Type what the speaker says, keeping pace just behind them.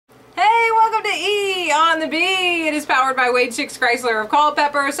the B. It is powered by Wade Chicks Chrysler of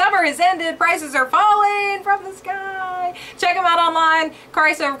Culpeper. Summer has ended. Prices are falling from the sky. Check them out online.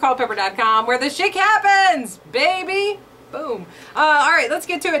 ChryslerofCulpeper.com, where the chic happens, baby. Boom. Alright, let's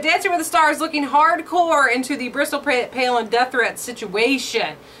get to it. Dancing with the Stars looking hardcore into the Bristol Palin death threat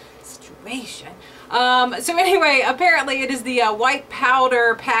situation. So anyway, apparently it is the white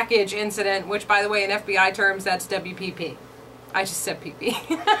powder package incident, which, by the way, in FBI terms, that's WPP. I just said PP.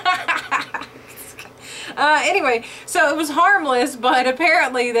 Anyway, so it was harmless, but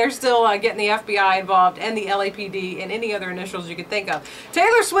apparently they're still getting the FBI involved and the LAPD and any other initials you could think of.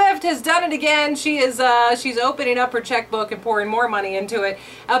 Taylor Swift has done it again. She is she's opening up her checkbook and pouring more money into it.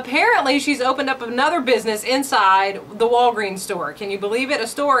 Apparently, she's opened up another business inside the Walgreens store. Can you believe it? A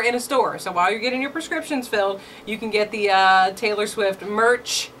store in a store. So while you're getting your prescriptions filled, you can get the Taylor Swift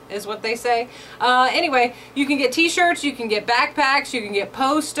merch, is what they say. Anyway, you can get t-shirts, you can get backpacks, you can get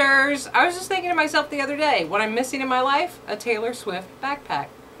posters. I was just thinking to myself the other day, what I'm missing in my life? A Taylor Swift backpack.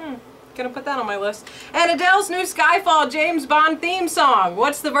 Gonna put that on my list. And Adele's new Skyfall James Bond theme song.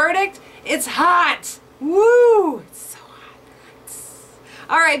 What's the verdict? It's hot! Woo! It's so hot.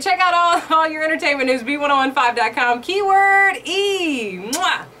 Alright, check out all your entertainment news, B1015.com, keyword E.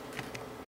 Mwah!